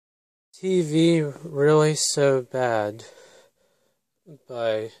TV Really So Bad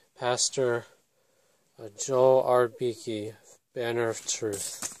by Pastor Joel R. Beeke, Banner of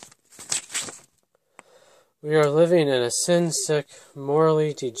Truth. We are living in a sin-sick,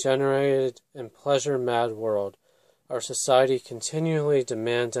 morally degenerated, and pleasure-mad world. Our society continually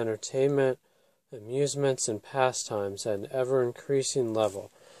demands entertainment, amusements, and pastimes at an ever-increasing level.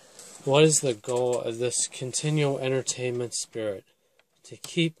 What is the goal of this continual entertainment spirit? To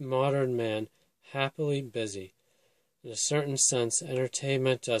keep modern man happily busy. In a certain sense,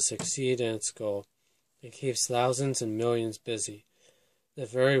 entertainment does succeed in its goal. It keeps thousands and millions busy. The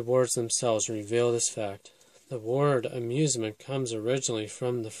very words themselves reveal this fact. The word amusement comes originally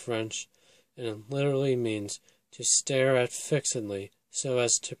from the French, and it literally means to stare at fixedly so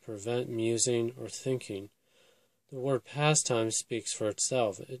as to prevent musing or thinking. The word pastime speaks for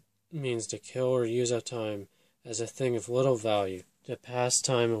itself. It means to kill or use up time as a thing of little value, to pass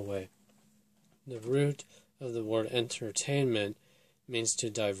time away. The root of the word entertainment means to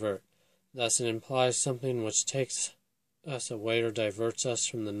divert. Thus it implies something which takes us away or diverts us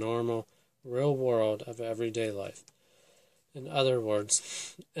from the normal, real world of everyday life. In other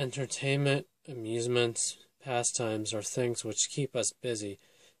words, entertainment, amusements, pastimes are things which keep us busy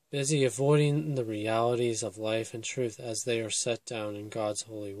avoiding the realities of life and truth as they are set down in God's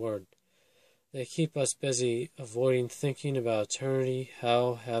holy word. They keep us busy avoiding thinking about eternity,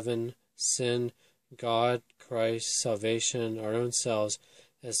 hell, heaven, sin, God, Christ, salvation, our own selves,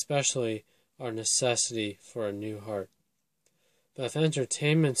 especially our necessity for a new heart. But if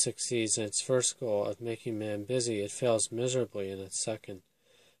entertainment succeeds in its first goal of making man busy, it fails miserably in its second,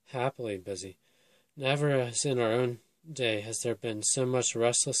 happily busy. Never as in our own day has there been so much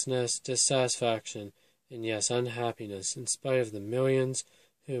restlessness, dissatisfaction, and yes, unhappiness, in spite of the millions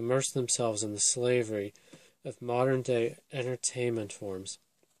who immerse themselves in the slavery of modern-day entertainment forms.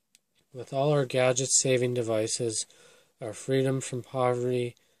 With all our gadget-saving devices, our freedom from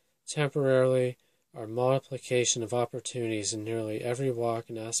poverty, temporarily, our multiplication of opportunities in nearly every walk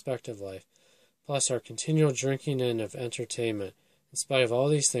and aspect of life, plus our continual drinking in of entertainment, in spite of all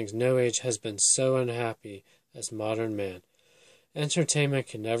these things, no age has been so unhappy as modern man. Entertainment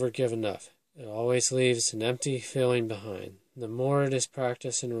can never give enough. It always leaves an empty feeling behind. The more it is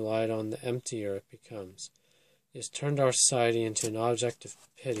practiced and relied on, the emptier it becomes. It has turned our society into an object of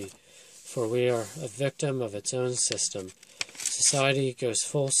pity, for we are a victim of its own system. Society goes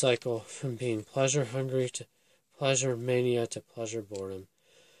full cycle from being pleasure-hungry to pleasure-mania to pleasure-boredom.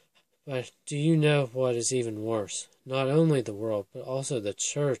 But do you know what is even worse? Not only the world, but also the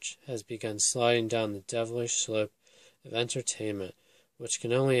church has begun sliding down the devilish slope of entertainment, which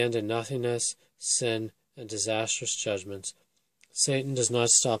can only end in nothingness, sin, and disastrous judgments. Satan does not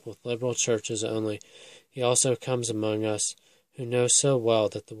stop with liberal churches only. He also comes among us who know so well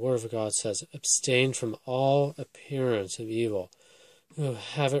that the Word of God says, "Abstain from all appearance of evil," who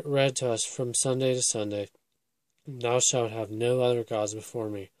have it read to us from Sunday to Sunday, "Thou shalt have no other gods before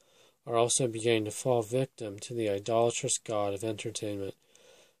me," are also beginning to fall victim to the idolatrous god of entertainment.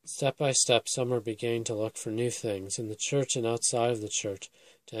 Step by step, some are beginning to look for new things, in the church and outside of the church,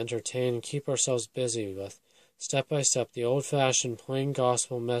 to entertain and keep ourselves busy with. Step by step, the old-fashioned plain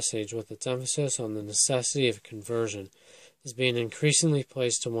gospel message with its emphasis on the necessity of conversion is being increasingly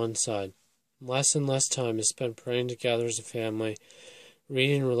placed to one side. Less and less time is spent praying together as a family,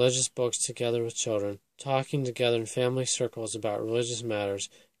 reading religious books together with children, talking together in family circles about religious matters,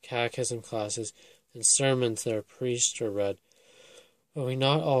 catechism classes, and sermons that are preached or read. Are we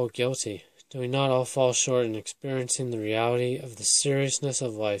not all guilty? Do we not all fall short in experiencing the reality of the seriousness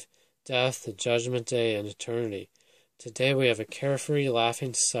of life, death, the judgment day, and eternity? Today we have a carefree,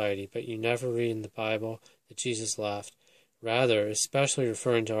 laughing society, but you never read in the Bible that Jesus laughed. Rather, especially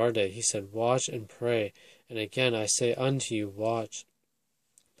referring to our day, he said, "Watch and pray, and again I say unto you, watch."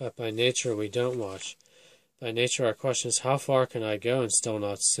 But by nature we don't watch. By nature our question is, how far can I go and still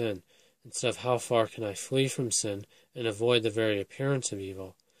not sin? Instead of how far can I flee from sin and avoid the very appearance of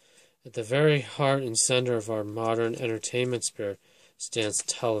evil? At the very heart and center of our modern entertainment spirit stands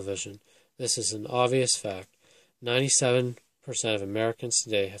television. This is an obvious fact. 97% of Americans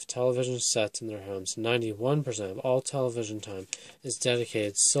today have television sets in their homes. 91% of all television time is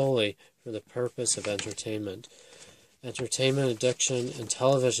dedicated solely for the purpose of entertainment. Entertainment addiction and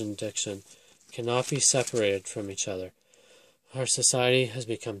television addiction cannot be separated from each other. Our society has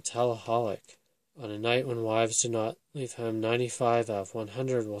become teleholic. On a night when wives do not leave home, 95 out of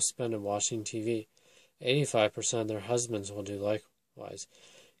 100 will spend it watching TV. 85% of their husbands will do likewise.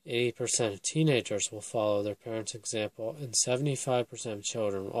 80% of teenagers will follow their parents' example, and 75% of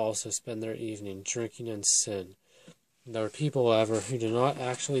children will also spend their evening drinking in sin. There are people, however, who do not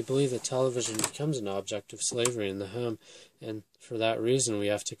actually believe that television becomes an object of slavery in the home, and for that reason we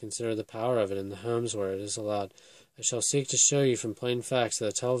have to consider the power of it in the homes where it is allowed. I shall seek to show you from plain facts that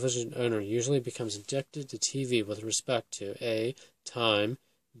a television owner usually becomes addicted to TV with respect to A. Time,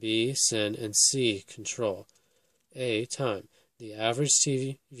 B. Sin, and C. Control. A. Time. The average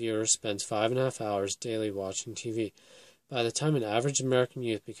TV viewer spends 5.5 hours daily watching TV. By the time an average American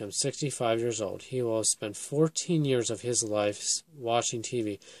youth becomes 65 years old, he will have spent 14 years of his life watching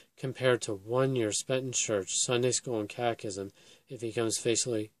TV, compared to 1 year spent in church, Sunday school, and catechism, if he comes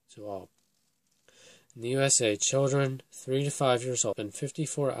faithfully to all. In the USA, children 3 to 5 years old spend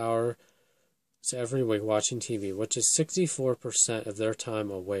 54 hours every week watching TV, which is 64% of their time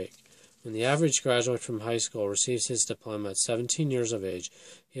awake. When the average graduate from high school receives his diploma at 17 years of age,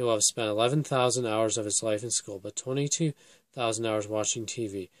 he will have spent 11,000 hours of his life in school, but 22,000 hours watching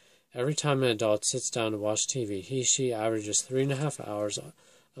TV. Every time an adult sits down to watch TV, she averages 3.5 hours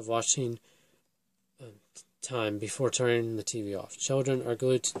of watching time before turning the TV off. Children are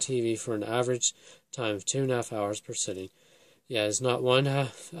glued to TV for an average time of 2.5 hours per sitting. Yet is not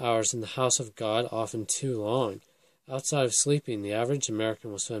 1.5 hours in the house of God often too long? Outside of sleeping, the average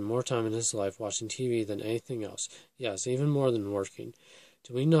American will spend more time in his life watching TV than anything else. Yes, even more than working.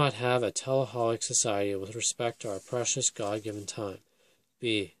 Do we not have a teleholic society with respect to our precious God-given time?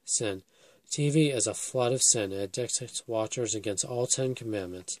 B. Sin. TV is a flood of sin. It addicts its watchers against all 10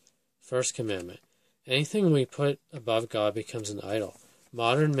 commandments. First commandment. Anything we put above God becomes an idol.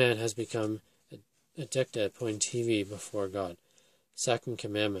 Modern man has become addicted at putting TV before God. Second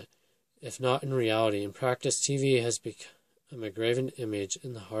commandment. If not in reality, in practice, TV has become a graven image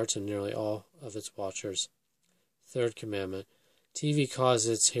in the hearts of nearly all of its watchers. Third commandment. TV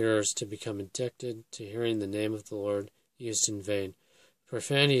causes its hearers to become addicted to hearing the name of the Lord used in vain.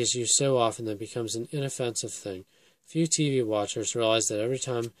 Profanity is used so often that it becomes an inoffensive thing. Few TV watchers realize that every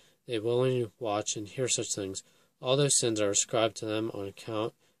time they willingly watch and hear such things, all those sins are ascribed to them on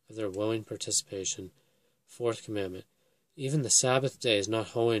account of their willing participation. Fourth commandment. Even the Sabbath day is not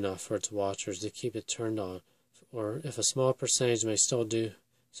holy enough for its watchers to keep it turned on, or if a small percentage may still do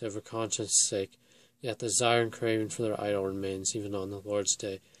so for conscience' sake, yet the desire and craving for their idol remains even on the Lord's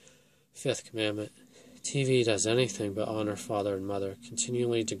day. Fifth commandment. TV does anything but honor father and mother,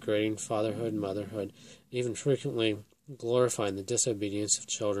 continually degrading fatherhood and motherhood, and even frequently glorifying the disobedience of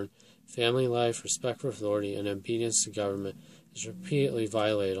children. Family life, respect for authority, and obedience to government is repeatedly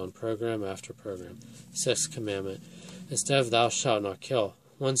violated on program after program. Sixth commandment. Instead of thou shalt not kill.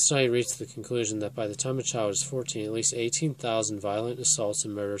 One study reached the conclusion that by the time a child is 14, at least 18,000 violent assaults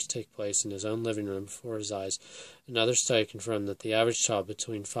and murders take place in his own living room before his eyes. Another study confirmed that the average child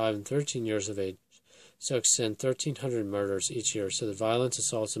between 5 and 13 years of age soaks in 1,300 murders each year, so that violence,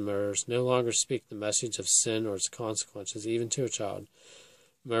 assaults, and murders no longer speak the message of sin or its consequences, even to a child.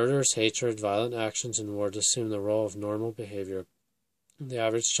 Murders, hatred, violent actions, and words assume the role of normal behavior. The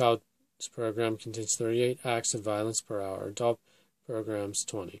average child's program contains 38 acts of violence per hour. Adult programs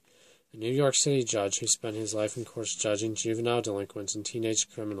 20. A New York City judge who spent his life in courts judging juvenile delinquents and teenage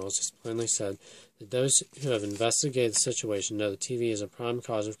criminals has plainly said that those who have investigated the situation know that TV is a prime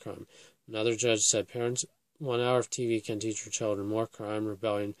cause of crime. Another judge said parents 1 hour of TV can teach your children more crime,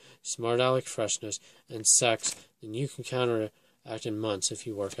 rebellion, smart aleck freshness, and sex than you can counteract in months if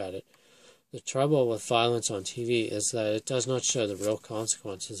you work at it. The trouble with violence on TV is that it does not show the real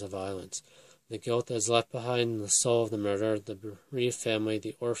consequences of violence. The guilt that is left behind in the soul of the murderer, the bereaved family,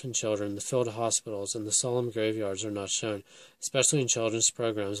 the orphan children, the filled hospitals, and the solemn graveyards are not shown. Especially in children's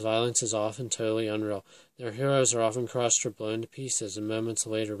programs, violence is often totally unreal. Their heroes are often crushed or blown to pieces and moments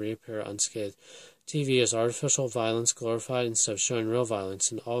later reappear unscathed. TV is artificial violence glorified instead of showing real violence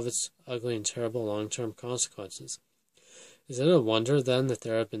and all of its ugly and terrible long-term consequences. Is it a wonder, then, that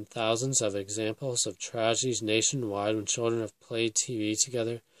there have been thousands of examples of tragedies nationwide when children have played TV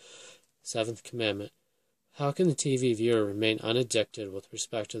together? Seventh Commandment. How can the TV viewer remain unaddicted with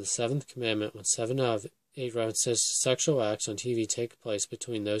respect to the Seventh Commandment when 7 out of 8 references to sexual acts on TV take place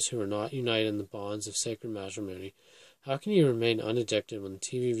between those who are not united in the bonds of sacred matrimony? How can you remain unaddicted when the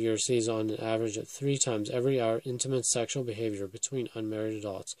TV viewer sees on an average of 3 times every hour intimate sexual behavior between unmarried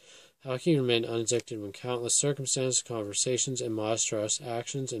adults? How can you remain unaddicted when countless circumstances, conversations, immodest dress,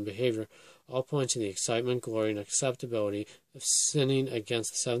 actions, and behavior all point to the excitement, glory, and acceptability of sinning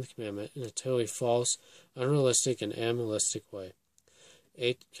against the Seventh Commandment in a totally false, unrealistic, and animalistic way?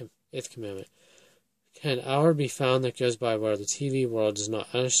 Eighth Commandment. Can an hour be found that goes by where the TV world does not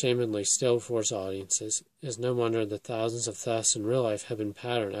unashamedly steal before its audiences? It is no wonder that thousands of thefts in real life have been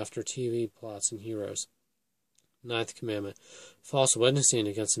patterned after TV plots and heroes. Ninth commandment. False witnessing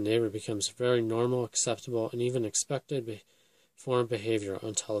against a neighbor becomes a very normal, acceptable, and even expected form of behavior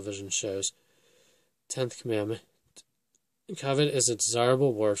on television shows. 10th commandment. Covet is a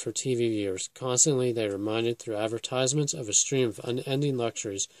desirable word for TV viewers. Constantly they are reminded through advertisements of a stream of unending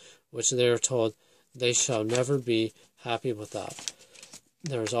luxuries, which they are told they shall never be happy without.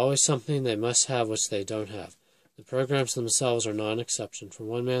 There is always something they must have which they don't have. The programs themselves are not an exception. For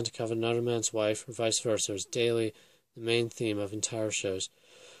one man to covet another man's wife, or vice versa, is daily the main theme of entire shows.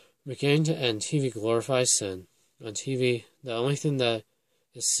 From beginning to end, TV glorifies sin. On TV, the only thing that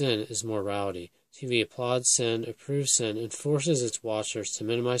is sin is morality. TV applauds sin, approves sin, and forces its watchers to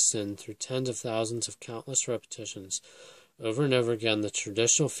minimize sin through tens of thousands of countless repetitions. Over and over again, the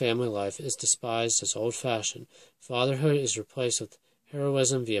traditional family life is despised as old-fashioned. Fatherhood is replaced with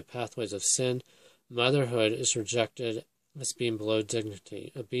heroism via pathways of sin. Motherhood is rejected as being below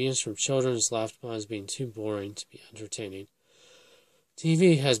dignity. Obedience from children is laughed upon as being too boring to be entertaining.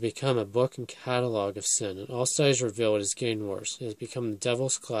 TV has become a book and catalog of sin, and all studies reveal it is getting worse. It has become the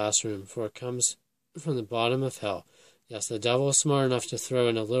devil's classroom, for it comes from the bottom of hell. Yes, the devil is smart enough to throw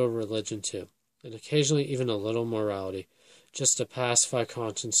in a little religion too, and occasionally even a little morality, just to pacify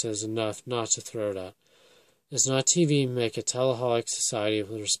consciences enough not to throw it out. Does not TV make a teleholic society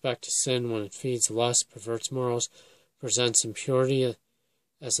with respect to sin when it feeds lust, perverts morals, presents impurity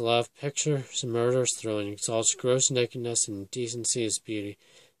as love, pictures murder as thrilling, exalts gross nakedness and indecency as beauty,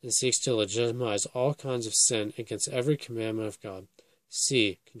 and seeks to legitimize all kinds of sin against every commandment of God?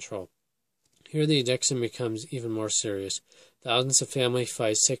 C. Control. Here the addiction becomes even more serious. Thousands of family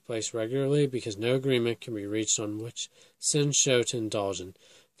fights take place regularly because no agreement can be reached on which sin show to indulge in.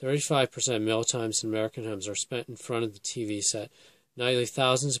 35% of meal times in American homes are spent in front of the TV set. Nightly,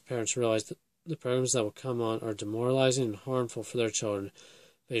 thousands of parents realize that the programs that will come on are demoralizing and harmful for their children,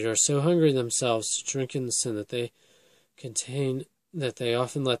 but they are so hungry themselves to drink in the sin that they contain that they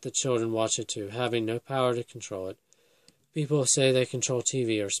often let the children watch it too, having no power to control it. People who say they control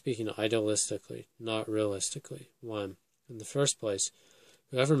TV are speaking idealistically, not realistically. 1. In the first place,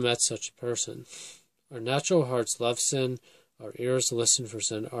 whoever met such a person? Our natural hearts love sin, our ears listen for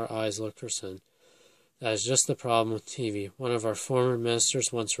sin, our eyes look for sin. That is just the problem with TV. One of our former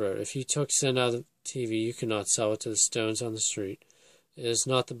ministers once wrote, if you took sin out of TV, you could not sell it to the stones on the street. It is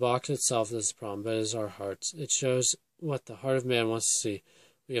not the box itself that is the problem, but it is our hearts. It shows what the heart of man wants to see.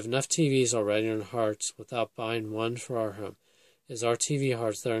 We have enough TVs already in our hearts without buying one for our home. It is our TV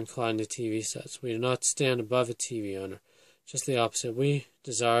hearts that are inclined to TV sets. We do not stand above a TV owner. Just the opposite. We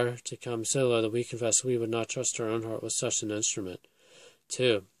desire to come so low that we confess we would not trust our own heart with such an instrument.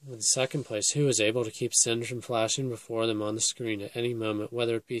 2. In the second place, who is able to keep sin from flashing before them on the screen at any moment,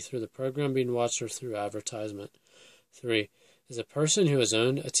 whether it be through the program being watched or through advertisement? 3. Is a person who has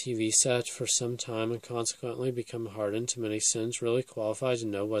owned a TV set for some time and consequently become hardened to many sins really qualified to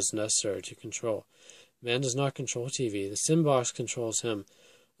know what is necessary to control? Man does not control TV. The sin box controls him.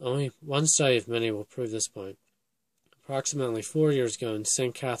 Only one study of many will prove this point. Approximately 4 years ago in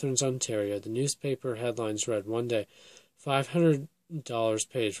St. Catharines, Ontario, the newspaper headlines read one day, $500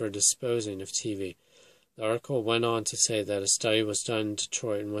 paid for disposing of TV. The article went on to say that a study was done in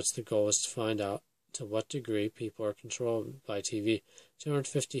Detroit in which the goal was to find out to what degree people are controlled by TV.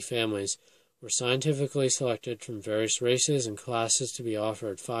 250 families were scientifically selected from various races and classes to be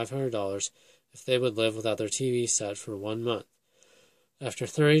offered $500 if they would live without their TV set for 1 month. After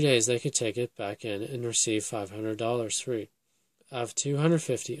 30 days, they could take it back in and receive $500 free. Out of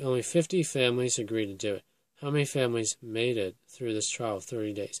 250, only 50 families agreed to do it. How many families made it through this trial of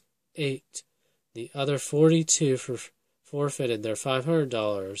 30 days? 8. The other 42 forfeited their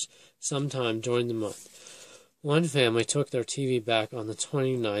 $500 sometime during the month. One family took their TV back on the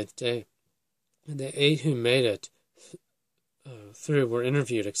 29th day. The 8 who made it through were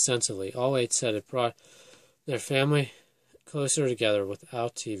interviewed extensively. All 8 said it brought their family closer together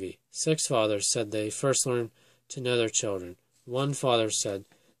without TV. 6 fathers said they first learned to know their children. One father said,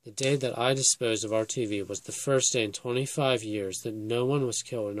 the day that I disposed of our TV was the first day in 25 years that no one was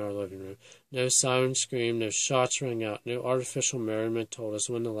killed in our living room. No siren scream, no shots rang out, no artificial merriment told us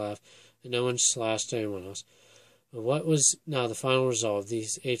when to laugh, and no one slashed anyone else. But what was now the final result of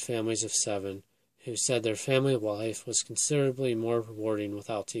these 8 families of 7 who said their family life was considerably more rewarding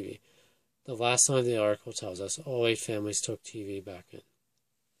without TV? The last line of the article tells us all 8 families took TV back in.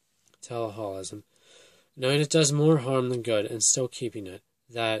 Teleholism. Knowing it does more harm than good and still keeping it.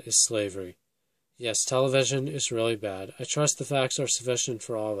 That is slavery. Yes, television is really bad. I trust the facts are sufficient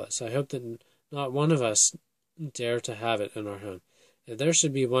for all of us. I hope that not one of us dare to have it in our home. If there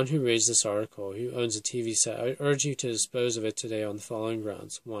should be one who reads this article, who owns a TV set, I urge you to dispose of it today on the following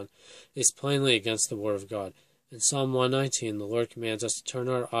grounds. 1. It is plainly against the Word of God. In Psalm 119, the Lord commands us to turn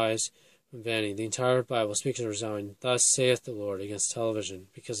our eyes from vanity. The entire Bible speaks of resign. Thus saith the Lord against television,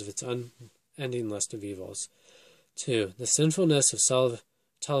 because of its unending list of evils. 2. The sinfulness of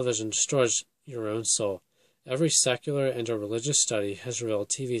television destroys your own soul. Every secular and or religious study has revealed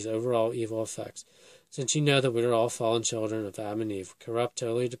TV's overall evil effects. Since you know that we are all fallen children of Adam and Eve, corrupt,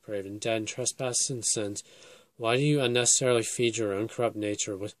 totally depraved, and dead in trespasses and sins, why do you unnecessarily feed your own corrupt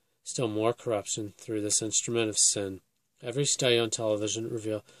nature with still more corruption through this instrument of sin? Every study on television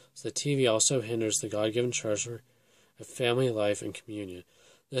reveals that TV also hinders the God-given treasure of family life and communion.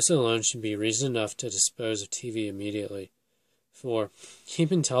 This alone should be reason enough to dispose of TV immediately. 4. By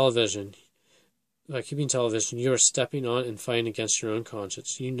keeping television, you are stepping on and fighting against your own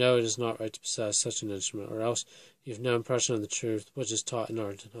conscience. You know it is not right to possess such an instrument, or else you have no impression of the truth which is taught in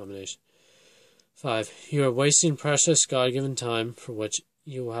our denomination. 5. You are wasting precious God-given time for which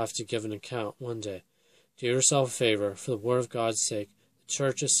you will have to give an account one day. Do yourself a favor, for the Word of God's sake, the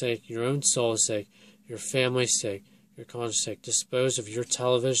Church's sake, your own soul's sake, your family's sake, your conscience' sake. Dispose of your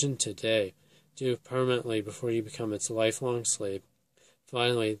television today. Do permanently before you become its lifelong slave.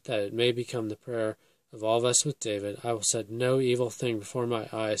 Finally, that it may become the prayer of all of us with David, I will set no evil thing before my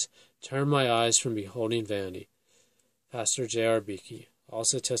eyes, turn my eyes from beholding vanity. Pastor J.R. Beeke. All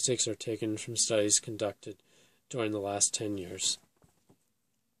statistics are taken from studies conducted during the last 10 years.